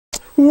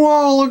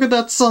Whoa, look at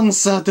that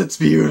sunset, it's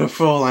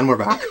beautiful, and we're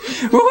back.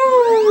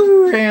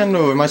 Woo! And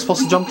oh, am I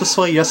supposed to jump this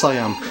way? Yes, I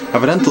am.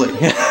 Evidently.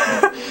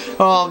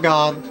 Oh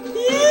god.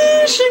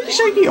 Shaky,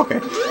 shaky. Okay,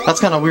 that's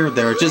kind of weird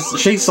there. It just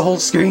shakes the whole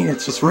screen.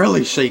 It's just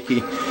really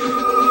shaky. Woo!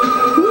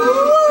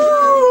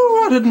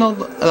 I didn't know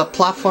that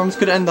platforms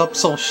could end up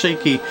so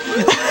shaky.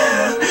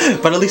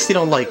 But at least they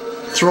don't like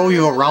throw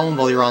you around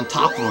while you're on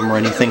top of them or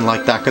anything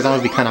like that, because that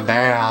would be kind of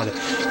bad.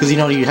 Because you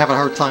know you have a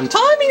hard time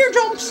timing your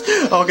jumps.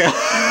 Okay.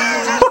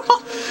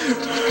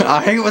 I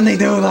hate when they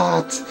do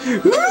that.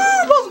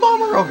 Ooh, buzz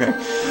bomber. Okay.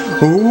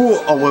 Ooh.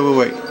 Oh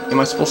wait. Am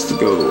I supposed to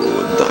go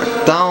back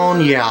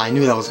down? Yeah, I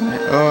knew that was gonna.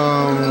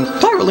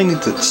 Do I really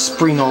need to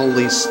spring all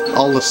this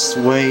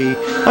way?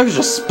 I could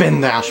just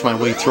spin dash my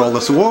way through all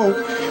this. Whoa.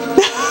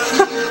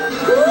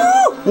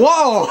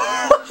 Whoa.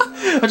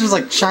 I just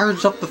like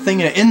charged up the thing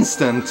in an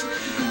instant.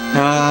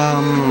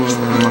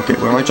 Okay,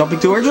 where am I jumping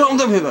to?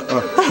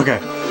 Okay.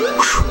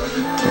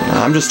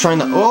 I'm just trying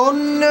to. Oh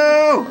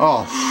no!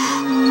 Oh.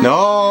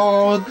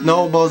 No,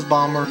 Buzz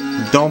Bomber.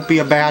 Don't be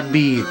a bad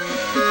bee.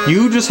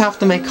 You just have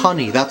to make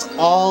honey. That's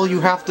all you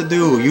have to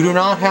do. You do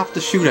not have to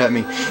shoot at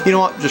me. You know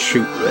what? Just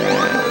shoot.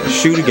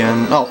 Shoot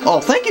again.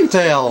 Oh, thank you,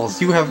 Tails.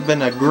 You have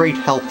been a great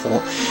help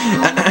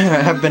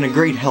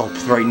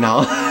right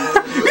now.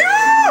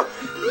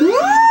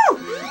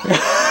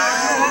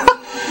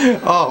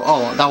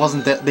 Oh, that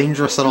wasn't that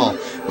dangerous at all.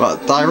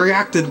 But I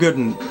reacted good,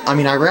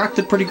 I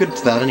reacted pretty good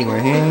to that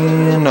anyway.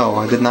 No,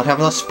 I did not have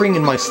enough spring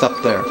in my step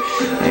there.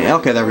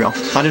 Okay, there we go.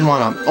 I didn't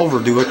want to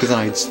overdo it, because then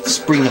I'd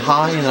spring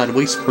high and I'd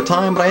waste more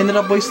time, but I ended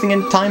up wasting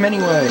time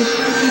anyway.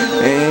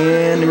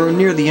 And we're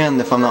near the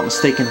end, if I'm not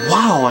mistaken.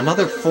 Wow,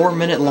 another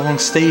 4-minute long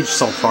stage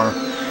so far.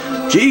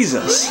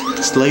 Jesus!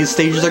 These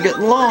stages are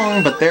getting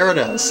long, but there it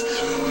is.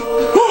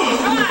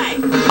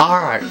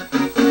 Alright.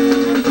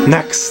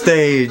 Next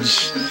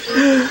stage.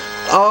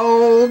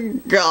 Oh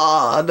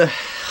god.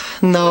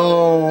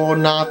 No,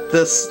 not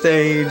this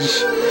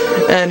stage.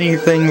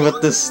 Anything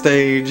but this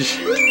stage.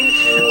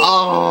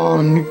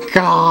 Oh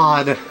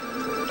god.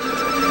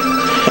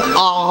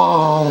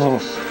 Oh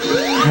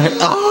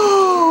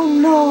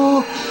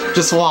no.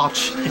 Just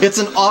watch. It's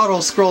an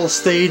auto-scroll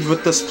stage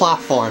with this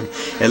platform.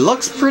 It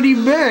looks pretty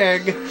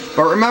big,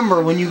 but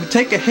remember, when you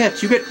take a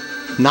hit, you get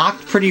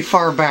knocked pretty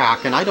far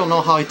back, and I don't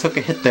know how I took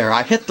a hit there.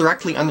 I hit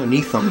directly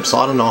underneath them, so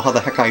I don't know how the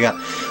heck I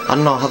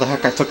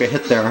took a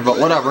hit there, but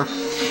whatever.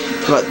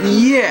 But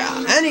yeah,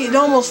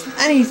 almost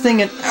anything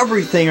and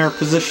everything are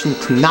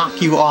positioned to knock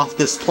you off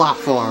this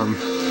platform.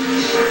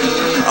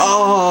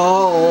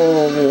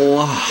 Oh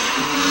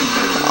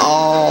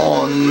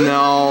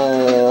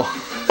no.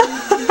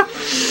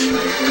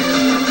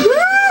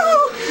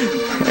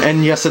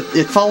 And yes,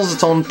 it follows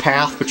its own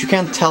path, but you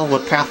can't tell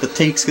what path it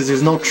takes because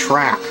there's no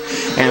track.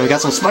 And we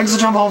got some spikes to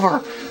jump over.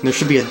 And there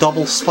should be a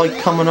double spike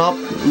coming up.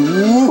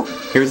 Ooh!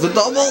 Here's the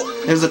double.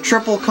 There's a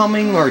triple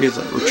coming, or here's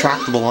a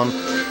retractable one.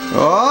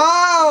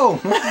 Oh!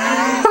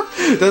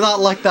 Did not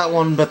like that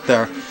one bit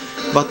there.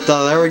 But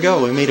there we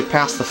go. We made it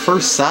past the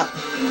first set.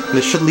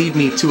 This should lead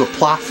me to a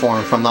platform,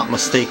 if I'm not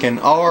mistaken,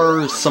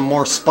 or some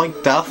more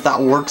spike death.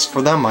 That works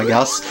for them, I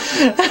guess.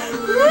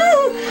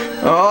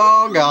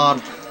 Oh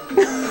god.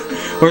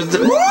 Where's the...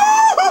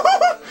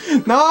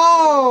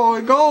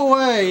 No! Go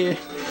away!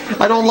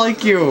 I don't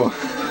like you!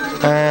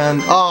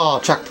 And... oh,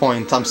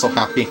 checkpoint. I'm so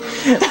happy.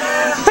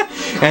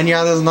 And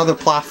yeah, there's another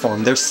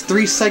platform. There's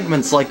 3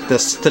 segments like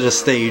this to the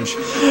stage.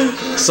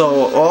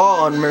 So,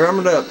 and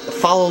remember to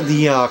follow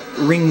the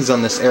rings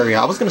on this area.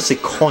 I was gonna say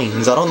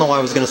coins. I don't know why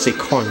I was gonna say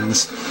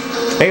coins.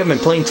 Maybe I've been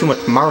playing too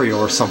much Mario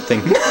or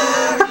something.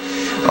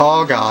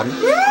 Oh god.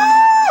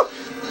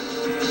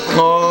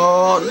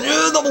 Oh,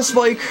 double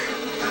spike!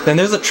 Then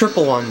there's a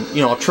triple one,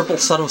 you know, a triple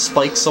set of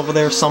spikes over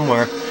there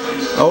somewhere.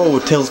 Oh,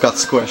 Tails got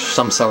squished.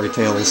 I'm sorry,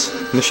 Tails.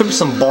 And there should be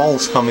some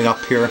balls coming up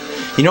here.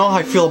 You know how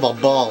I feel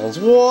about balls.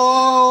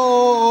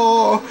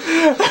 Whoa!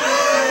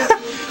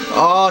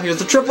 Oh, here's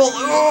the triple.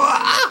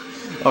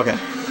 Okay.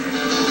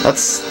 That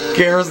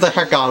scares the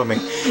heck out of me.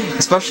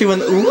 Especially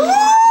when...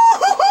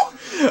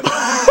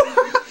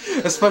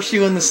 Especially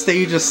when the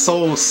stage is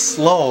so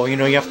slow, you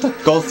know, you have to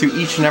go through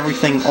each and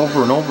everything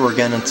over and over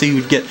again until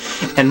you get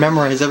and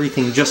memorize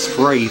everything just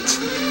right.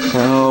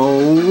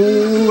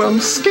 Oh, I'm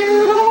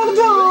scared, I don't want to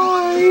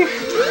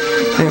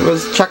die! It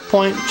was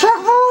checkpoint,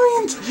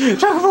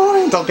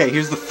 checkpoint! Okay,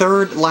 here's the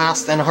third,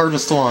 last, and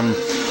hardest one.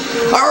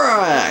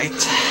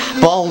 Alright!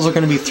 Balls are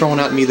going to be thrown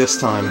at me this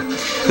time.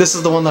 This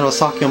is the one that I was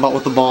talking about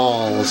with the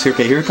balls.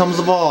 Okay, here comes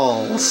the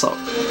balls. So...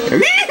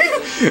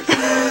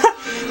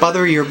 By the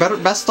way, you're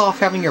best off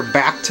having your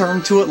back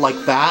turned to it like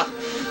that,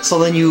 so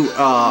then you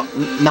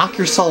knock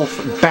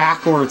yourself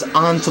backwards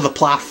onto the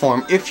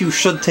platform if you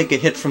should take a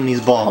hit from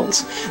these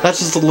balls. That's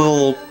just a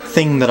little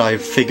thing that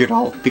I've figured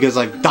out, because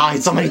I've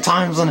died so many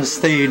times on this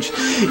stage,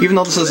 even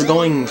though this is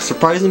going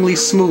surprisingly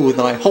smooth,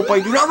 and I hope I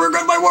do not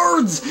regret my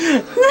words!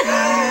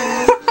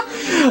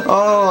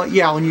 Oh,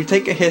 yeah, when you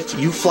take a hit,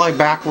 you fly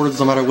backwards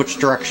no matter which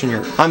direction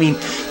you're...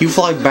 you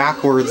fly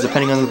backwards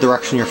depending on the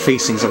direction you're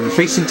facing. So if you're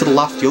facing to the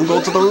left, you'll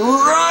go to the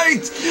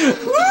right!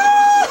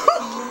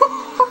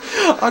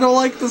 I don't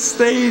like this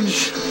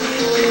stage.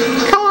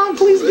 Come on,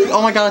 please be.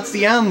 Oh my god, it's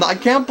the end. I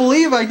can't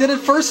believe I did it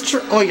first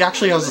try. Oh, wait,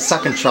 actually, I was the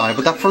second try,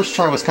 but that first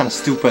try was kind of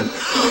stupid.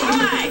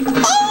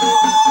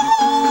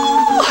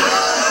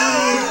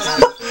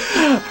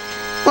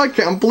 I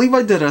can't believe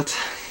I did it.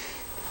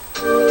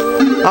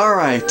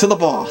 Alright, to the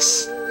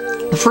boss.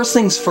 First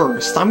things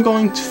first, I'm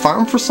going to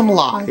farm for some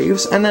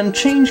lives and then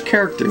change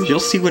characters. You'll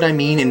see what I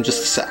mean in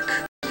just a sec.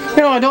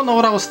 You know, I don't know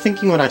what I was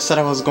thinking when I said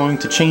I was going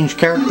to change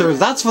characters.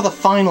 That's for the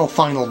final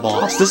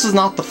boss. This is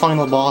not the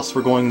final boss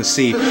we're going to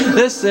see.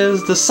 This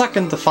is the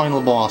second to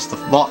final boss, the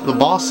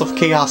boss of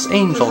Chaos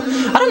Angel.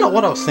 I don't know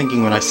what I was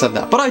thinking when I said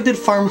that, but I did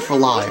farm for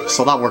lives,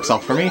 so that works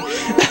out for me.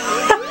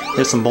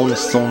 There's some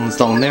bonus stones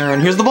down there,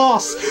 and here's the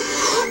boss!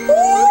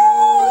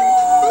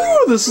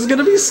 Woo! This is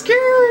gonna be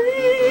scary!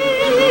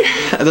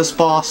 This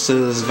boss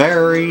is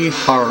very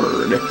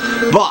hard,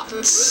 but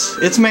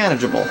it's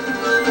manageable.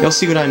 You'll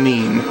see what I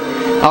mean.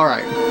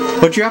 Alright,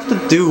 what you have to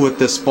do with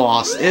this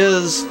boss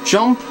is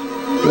jump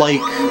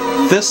like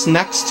this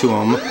next to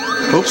him.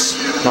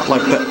 Oops, not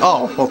like that.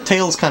 Oh, well,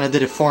 Tails kind of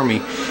did it for me.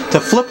 To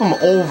flip him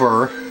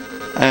over,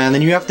 and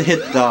then you have to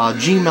hit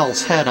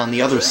G-Mel's head on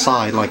the other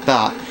side like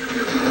that.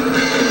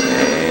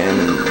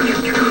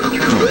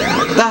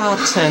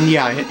 And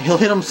yeah, he'll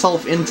hit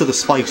himself into the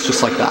spikes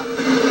just like that.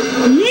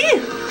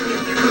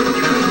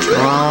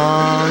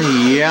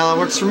 Yeah, that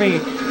works for me.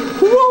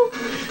 Woo!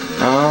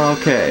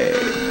 Okay.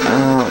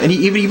 And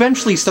he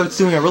eventually starts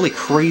doing a really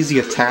crazy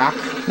attack.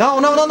 No!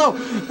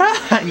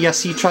 And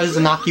yes, he tries to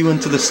knock you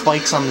into the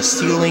spikes on the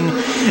ceiling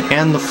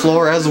and the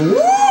floor as woo!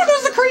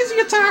 There's the crazy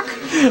attack!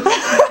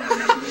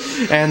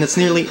 And it's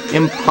nearly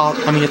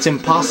it's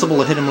impossible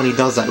to hit him when he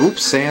does that.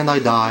 Oops, and I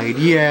died.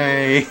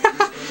 Yay!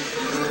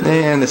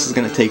 And this is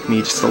going to take me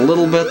just a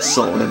little bit,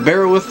 so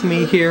bear with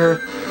me here.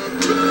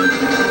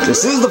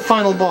 This is the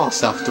final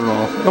boss, after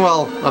all.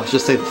 Well, I should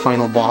say the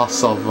final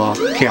boss of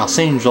Chaos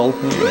Angel.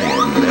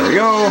 And there we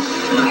go.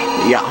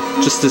 Yeah,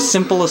 just as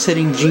simple as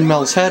hitting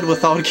G-Mel's head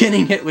without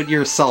getting hit with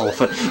yourself.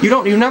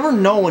 You never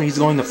know when he's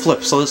going to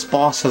flip, so this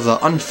boss has an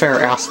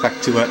unfair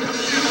aspect to it.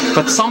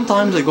 But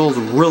sometimes it goes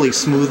really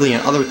smoothly,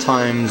 and other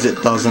times it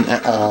doesn't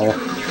at all.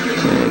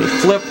 And he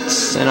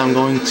flipped, and I'm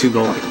going to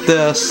go like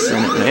this,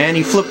 and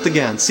he flipped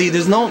again. See,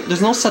 there's no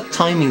set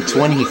timing to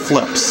when he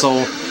flips,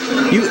 so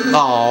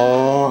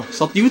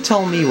you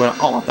tell me when.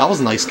 Oh, that was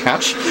a nice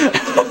catch.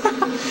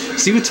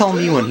 So you tell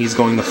me when he's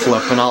going to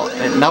flip, and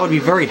that would be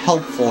very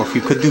helpful if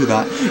you could do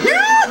that.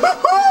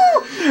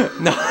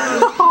 No,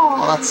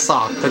 that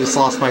sucked. I just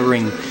lost my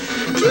ring.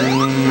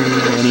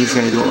 And he's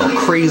gonna do a little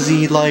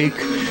crazy like.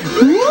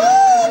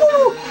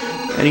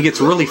 And he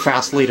gets really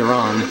fast later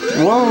on.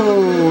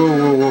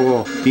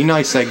 Whoa! Be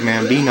nice,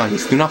 Eggman, be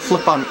nice. Do not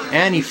flip on...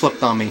 And he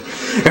flipped on me.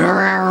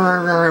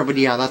 But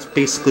yeah, that's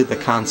basically the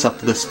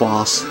concept of this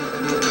boss.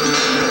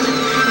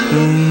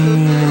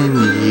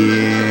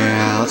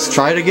 Yeah, let's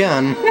try it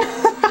again.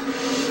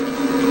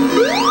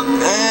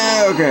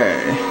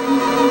 Okay.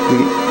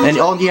 And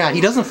oh yeah,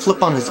 he doesn't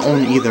flip on his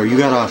own either. You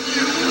gotta...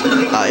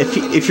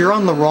 if you're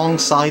on the wrong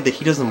side that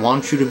he doesn't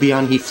want you to be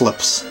on, he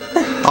flips.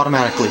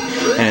 Automatically.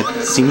 And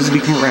it seems to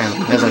become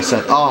random, as I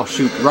said. Oh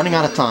shoot, running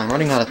out of time.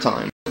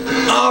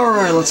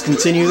 Alright, let's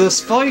continue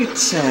this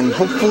fight, and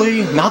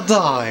hopefully not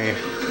die.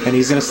 And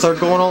he's gonna start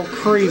going all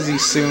crazy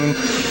soon.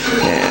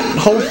 And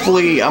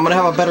hopefully I'm gonna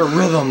have a better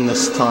rhythm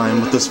this time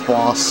with this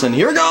boss. And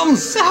here it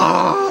comes!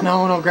 Ah,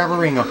 no, grab a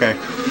ring, okay.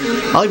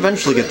 I'll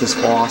eventually get this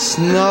boss.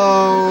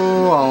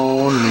 No,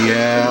 oh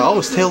yeah. Oh,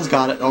 his tail's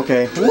got it,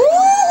 okay. Woo!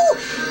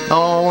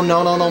 Oh,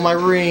 no, my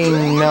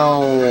ring,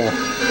 no.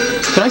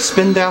 Can I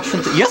spin dash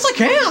into... Yes, I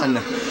can!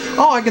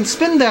 Oh, I can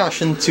spin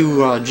dash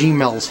into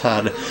G-Mel's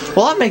head.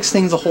 Well, that makes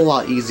things a whole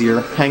lot easier.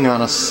 Hang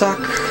on a sec.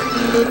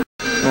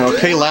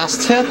 Okay,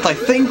 last hit, I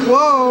think.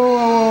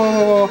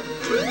 Whoa!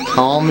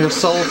 Calm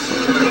yourself.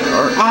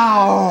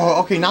 Ow!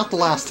 Okay, not the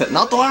last hit.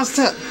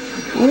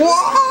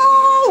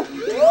 Whoa!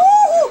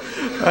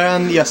 Woo!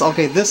 And yes,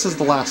 okay, this is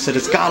the last hit.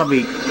 It's gotta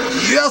be...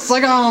 Yes, I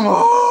got him!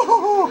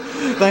 Oh,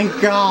 thank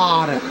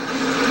God!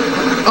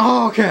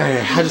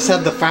 Okay, I just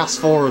had to fast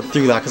forward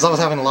through that because I was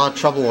having a lot of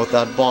trouble with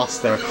that boss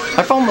there.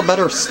 I found the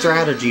better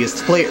strategy is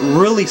to play it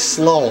really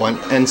slow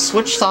and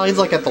switch sides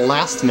like at the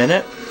last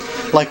minute.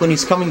 Like when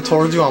he's coming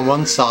towards you on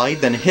one side,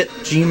 then hit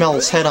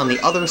G-Mel's head on the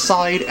other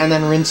side, and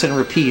then rinse and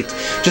repeat.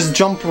 Just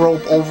jump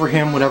rope over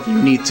him whenever you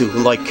need to,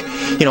 like,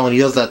 you know, when he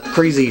does that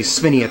crazy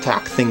spinny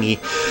attack thingy.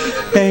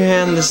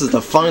 And this is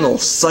the final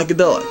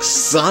psychedelic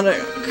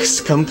Sonic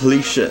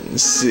completion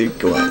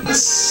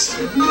sequence.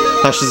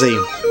 I should say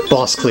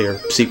boss clear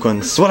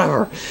sequence,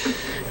 whatever.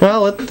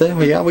 Well,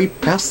 yeah, we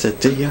passed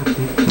it, yeah.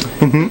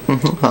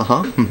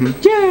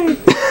 Yay!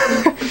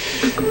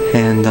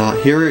 And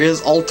here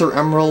is Alter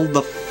Emerald,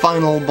 the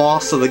final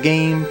boss of the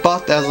game.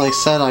 But as I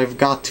said, I've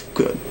got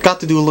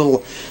to do a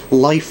little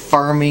life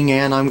farming,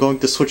 and I'm going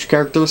to switch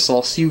characters. So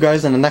I'll see you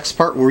guys in the next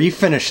part where you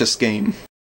finish this game.